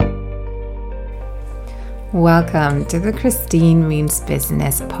Welcome to the Christine Means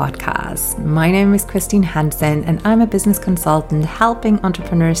Business podcast. My name is Christine Hansen and I'm a business consultant helping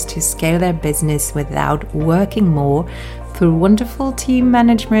entrepreneurs to scale their business without working more through wonderful team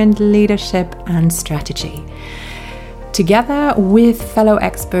management, leadership, and strategy. Together with fellow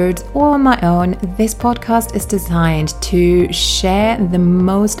experts or on my own, this podcast is designed to share the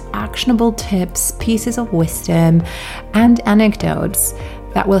most actionable tips, pieces of wisdom, and anecdotes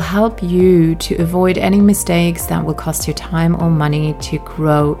that will help you to avoid any mistakes that will cost you time or money to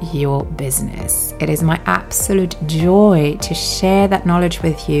grow your business. It is my absolute joy to share that knowledge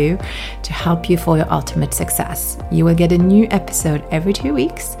with you to help you for your ultimate success. You will get a new episode every 2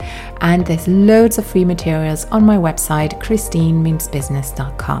 weeks, and there's loads of free materials on my website,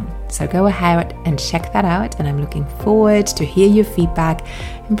 christinemeansbusiness.com. So go ahead and check that out, and I'm looking forward to hear your feedback.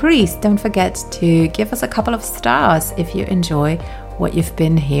 And please don't forget to give us a couple of stars if you enjoy what you've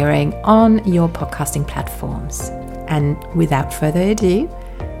been hearing on your podcasting platforms. And without further ado,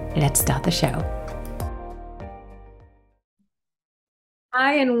 let's start the show.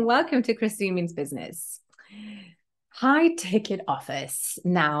 Hi, and welcome to Christine Means Business. High ticket offers.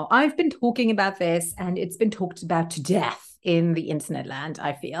 Now, I've been talking about this and it's been talked about to death in the internet land,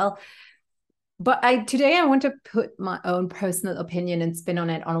 I feel. But today I want to put my own personal opinion and spin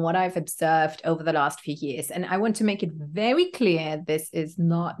on it, on what I've observed over the last few years. And I want to make it very clear, this is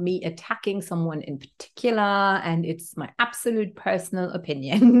not me attacking someone in particular, and it's my absolute personal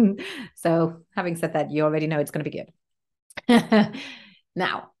opinion. So having said that, you already know it's going to be good.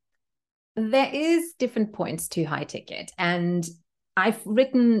 Now, there is different points to high ticket, and I've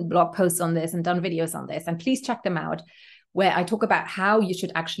written blog posts on this and done videos on this, and please check them out, where I talk about how you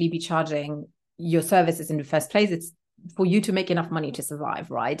should actually be charging your services in the first place. It's for you to make enough money to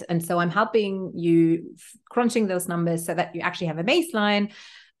survive, right? And so I'm helping you crunching those numbers so that you actually have a baseline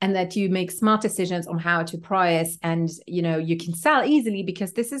and that you make smart decisions on how to price, and you can sell easily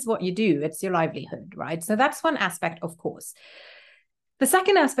because this is what you do. It's your livelihood, right? So that's one aspect, of course. The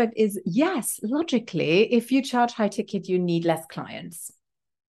second aspect is, yes, logically, if you charge high ticket, you need less clients.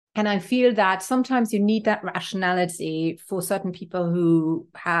 And I feel that sometimes you need that rationality for certain people who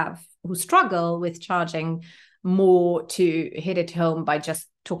struggle with charging more to hit it home by just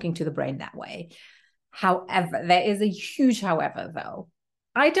talking to the brain that way. However, there is a huge however, though.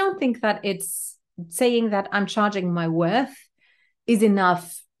 I don't think that it's saying that I'm charging my worth is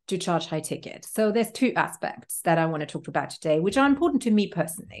enough to charge high ticket. So there's two aspects that I want to talk about today, which are important to me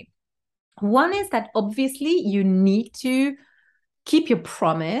personally. One is that obviously you need to keep your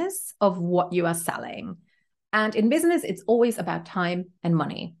promise of what you are selling. And in business, it's always about time and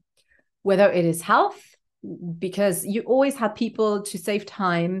money, whether it is health, because you always have people to save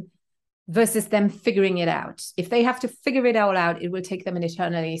time versus them figuring it out. If they have to figure it all out, it will take them an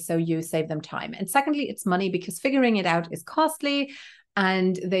eternity. So you save them time. And secondly, it's money, because figuring it out is costly,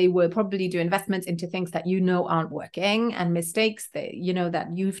 and they will probably do investments into things that aren't working, and mistakes that that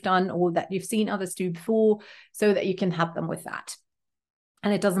you've done or that you've seen others do before, so that you can help them with that.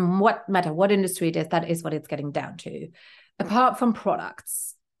 And it doesn't matter what industry it is, that is what it's getting down to. Apart from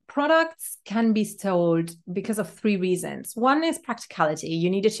products can be sold because of three reasons. One is practicality. You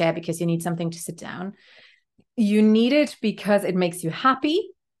need a chair because you need something to sit down. You need it because it makes you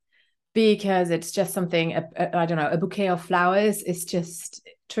happy, because it's just something, a bouquet of flowers is just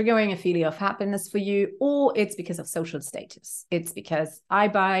triggering a feeling of happiness for you, or it's because of social status. It's because I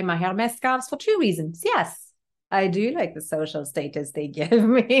buy my Hermes scarves for two reasons. Yes, I do like the social status they give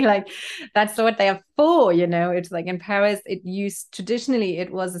me. Like, that's what they are for, It's like in Paris, traditionally,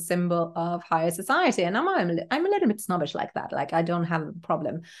 it was a symbol of higher society. And I'm a little bit snobbish like that. Like, I don't have a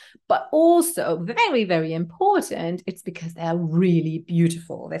problem. But also, very, very important, it's because they are really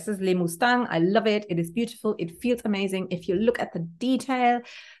beautiful. This is Les Moustangs. I love it. It is beautiful. It feels amazing. If you look at the detail,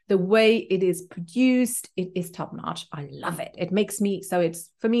 the way it is produced, it is top notch. I love it. It makes me, so it's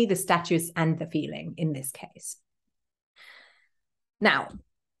for me, the status and the feeling in this case. Now,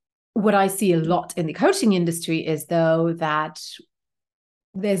 what I see a lot in the coaching industry is, though, that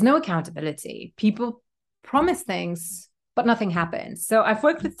there's no accountability. People promise things, but nothing happens. So I've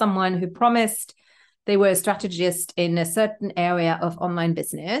worked with someone who promised they were a strategist in a certain area of online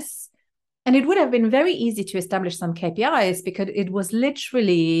business. And it would have been very easy to establish some KPIs, because it was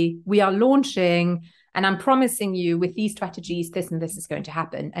literally, we are launching and I'm promising you with these strategies, this and this is going to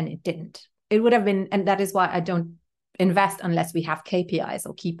happen. And it didn't. It would have been, and that is why I don't invest unless we have KPIs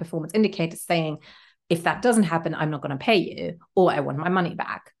or key performance indicators saying, if that doesn't happen, I'm not going to pay you, or I want my money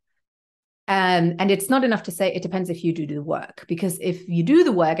back. And it's not enough to say it depends if you do the work, because if you do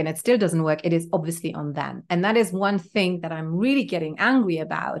the work and it still doesn't work, it is obviously on them. And that is one thing that I'm really getting angry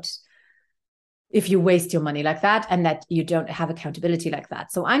about if you waste your money like that and that you don't have accountability like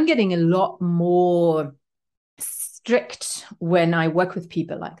that. So I'm getting a lot more strict when I work with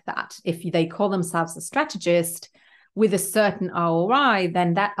people like that. If they call themselves a strategist with a certain ROI,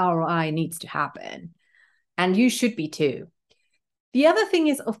 then that ROI needs to happen. And you should be too. The other thing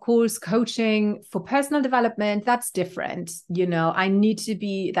is, of course, coaching for personal development. That's different. I need to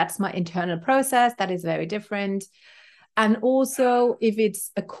be, that's my internal process. That is very different. And also, if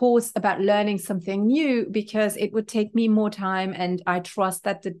it's a course about learning something new, because it would take me more time, and I trust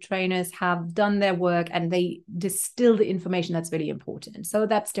that the trainers have done their work and they distill the information that's really important. So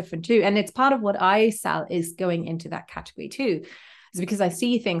that's different too. And it's part of what I sell is going into that category too. It's because I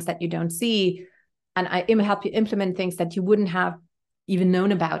see things that you don't see, and I help you implement things that you wouldn't have even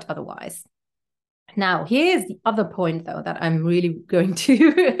known about otherwise. Now, here's the other point, though, that I'm really going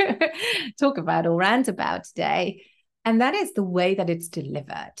to talk about or rant about today. And that is the way that it's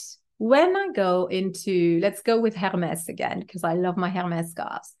delivered. When I go into, let's go with Hermes again, because I love my Hermes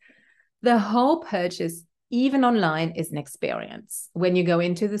scarves. The whole purchase, even online, is an experience. When you go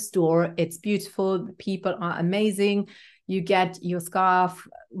into the store, it's beautiful. The people are amazing. You get your scarf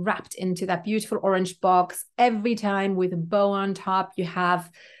wrapped into that beautiful orange box every time with a bow on top. You have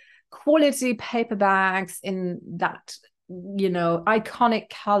quality paper bags in that iconic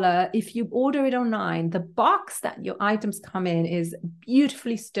color. If you order it online, the box that your items come in is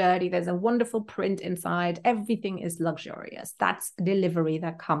beautifully sturdy. There's a wonderful print inside. Everything is luxurious. That's delivery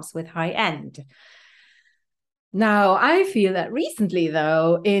that comes with high end. Now, I feel that recently,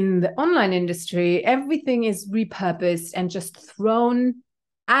 though, in the online industry, everything is repurposed and just thrown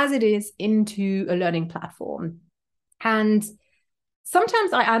as it is into a learning platform. And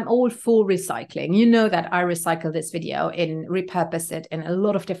sometimes I'm all for recycling. You know that I recycle this video and repurpose it in a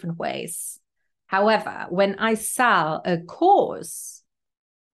lot of different ways. However, when I sell a course,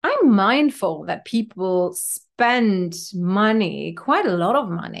 I'm mindful that people spend money, quite a lot of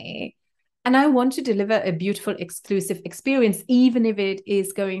money, and I want to deliver a beautiful, exclusive experience, even if it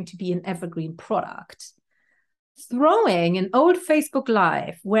is going to be an evergreen product. Throwing an old Facebook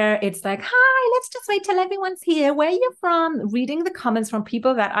Live where it's like, hi, let's just wait till everyone's here. Where are you from? Reading the comments from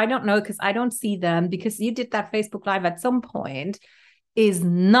people that I don't know because I don't see them because you did that Facebook Live at some point is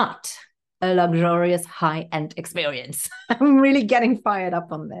not a luxurious high-end experience. I'm really getting fired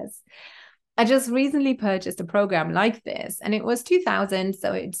up on this. I just recently purchased a program like this and it was 2,000.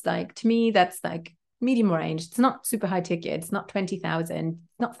 So it's like, to me, that's like medium range. It's not super high ticket. It's not 20,000,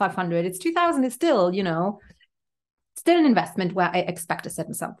 not 500. It's 2,000. It's still, still an investment where I expect a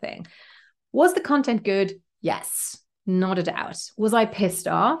certain something. Was the content good? Yes, not a doubt. Was I pissed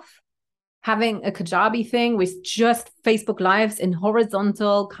off? Having a Kajabi thing with just Facebook Lives in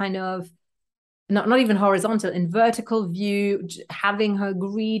horizontal kind of, not even horizontal, in vertical view, having her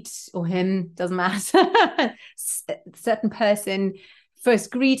greet, or him, doesn't matter, certain person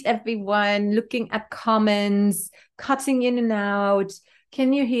first greet everyone, looking at comments, cutting in and out.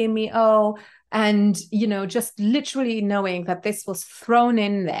 Can you hear me? Oh, and, just literally knowing that this was thrown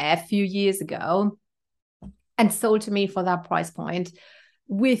in there a few years ago and sold to me for that price point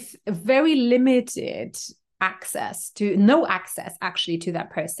with very limited no access actually to that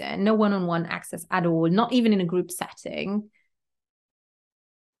person, no one-on-one access at all, not even in a group setting.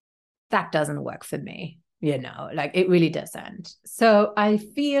 That doesn't work for me, it really doesn't. So I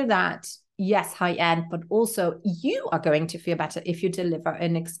feel that yes, high end, but also you are going to feel better if you deliver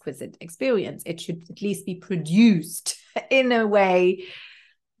an exquisite experience. It should at least be produced in a way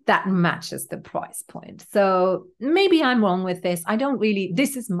that matches the price point. So maybe I'm wrong with this.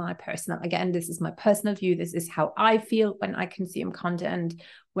 This is my personal view. This is how I feel when I consume content,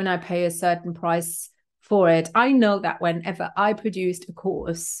 when I pay a certain price for it. I know that whenever I produced a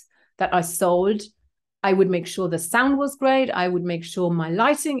course that I sold, I would make sure the sound was great. I would make sure my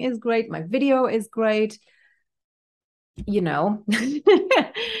lighting is great. My video is great.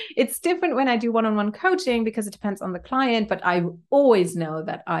 It's different when I do one-on-one coaching because it depends on the client, but I always know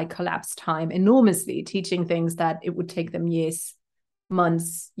that I collapse time enormously teaching things that it would take them years,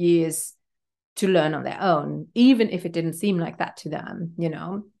 months, years to learn on their own, even if it didn't seem like that to them,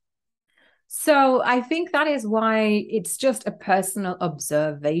 So I think that is why it's just a personal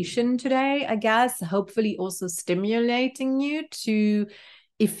observation today, I guess, hopefully also stimulating you to,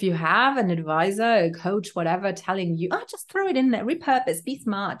 if you have an advisor, a coach, whatever, telling you, just throw it in there, repurpose, be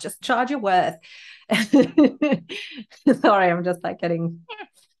smart, just charge your worth. Sorry, I'm just getting,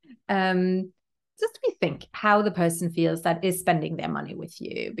 just rethink how the person feels that is spending their money with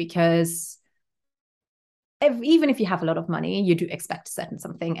you, because even if you have a lot of money, you do expect a certain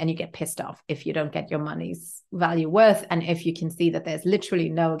something, and you get pissed off if you don't get your money's value worth. And if you can see that there's literally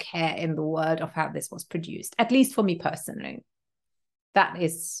no care in the world of how this was produced, at least for me personally, that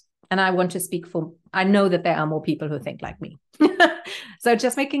is, and I want to speak for, I know that there are more people who think like me. So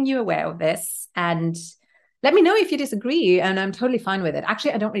just making you aware of this, and let me know if you disagree, and I'm totally fine with it.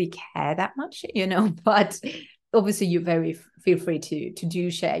 Actually, I don't really care that much, but obviously you feel free to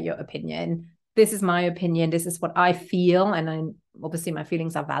do share your opinion. This is my opinion. This is what I feel. And obviously my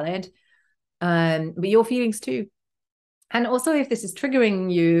feelings are valid. But your feelings too. And also if this is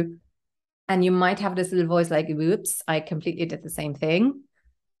triggering you and you might have this little voice like, whoops, I completely did the same thing.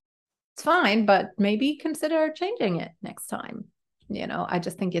 It's fine, but maybe consider changing it next time. I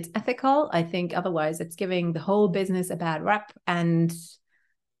just think it's ethical. I think otherwise it's giving the whole business a bad rep. And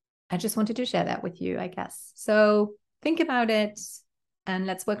I just wanted to share that with you, I guess. So think about it. And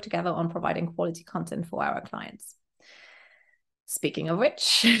let's work together on providing quality content for our clients. Speaking of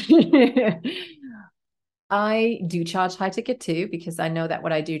which, I do charge high ticket too, because I know that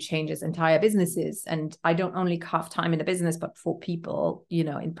what I do changes entire businesses. And I don't only carve time in the business, but for people, in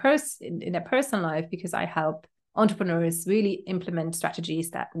their personal life, because I help entrepreneurs really implement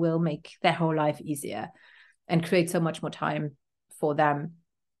strategies that will make their whole life easier and create so much more time for them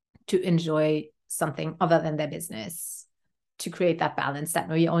to enjoy something other than their business, to create that balance that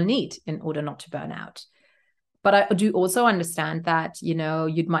we all need in order not to burn out. But I do also understand that, you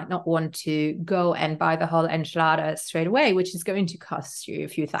might not want to go and buy the whole enchilada straight away, which is going to cost you a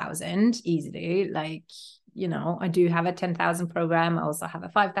few thousand easily. Like, I do have a 10,000 program. I also have a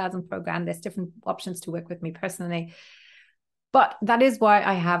 5,000 program. There's different options to work with me personally. But that is why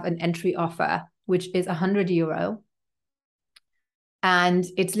I have an entry offer, which is €100. And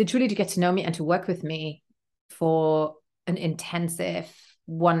it's literally to get to know me and to work with me for an intensive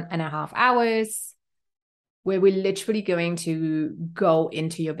 1.5 hours, where we're literally going to go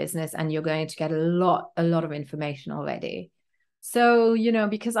into your business and you're going to get a lot of information already. So,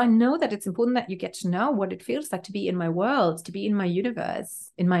 because I know that it's important that you get to know what it feels like to be in my world, to be in my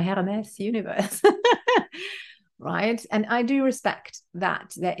universe, in my Hermes universe, right? And I do respect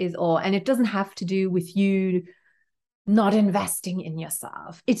that there is all, and it doesn't have to do with you not investing in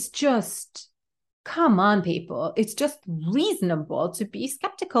yourself. It's just, come on, people. It's just reasonable to be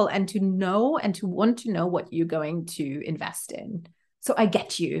skeptical and to know and to want to know what you're going to invest in. So I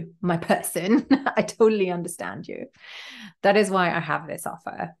get you, my person. I totally understand you. That is why I have this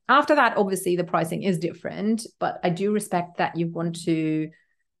offer. After that, obviously, the pricing is different, but I do respect that you want to,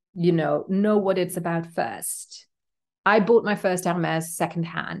 know what it's about first. I bought my first Hermes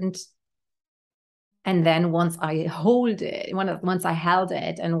secondhand. And then once I held it, and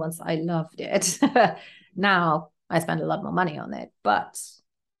once I loved it, now I spend a lot more money on it, but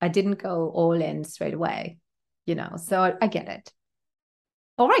I didn't go all in straight away, so I get it.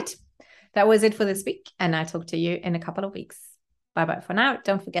 All right. That was it for this week. And I'll talk to you in a couple of weeks. Bye-bye for now.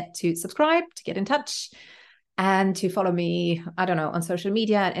 Don't forget to subscribe, to get in touch, and to follow me, on social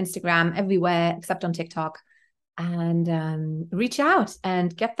media, Instagram, everywhere except on TikTok. And reach out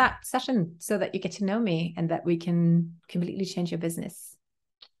and get that session so that you get to know me and that we can completely change your business.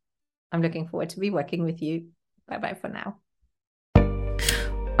 I'm looking forward to be working with you. Bye-bye for now.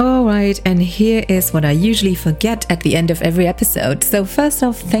 All right, and here is what I usually forget at the end of every episode. So first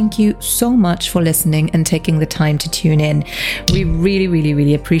off, thank you so much for listening and taking the time to tune in. We really, really,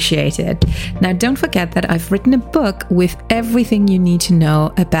 really appreciate it. Now, don't forget that I've written a book with everything you need to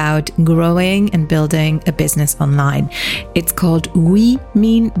know about growing and building a business online. It's called We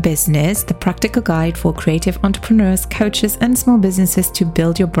Mean Business, the practical guide for creative entrepreneurs, coaches, and small businesses to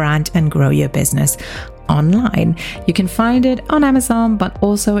build your brand and grow your business online. You can find it on Amazon, but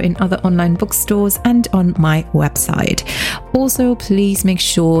also in other online bookstores and on my website. Also, please make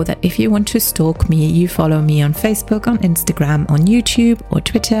sure that if you want to stalk me, you follow me on Facebook, on Instagram, on YouTube, or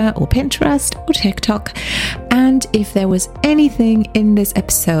Twitter, or Pinterest, or TikTok. And if there was anything in this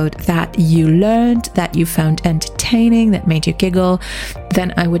episode that you learned, that you found entertaining, that made you giggle,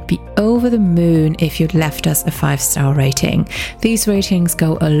 then I would be over the moon if you'd left us a 5-star rating. These ratings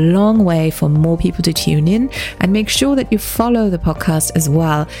go a long way for more people to tune in, and make sure that you follow the podcast as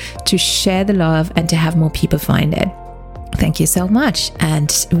well to share the love and to have more people find it. Thank you so much,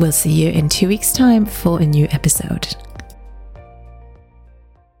 and we'll see you in 2 weeks' time for a new episode.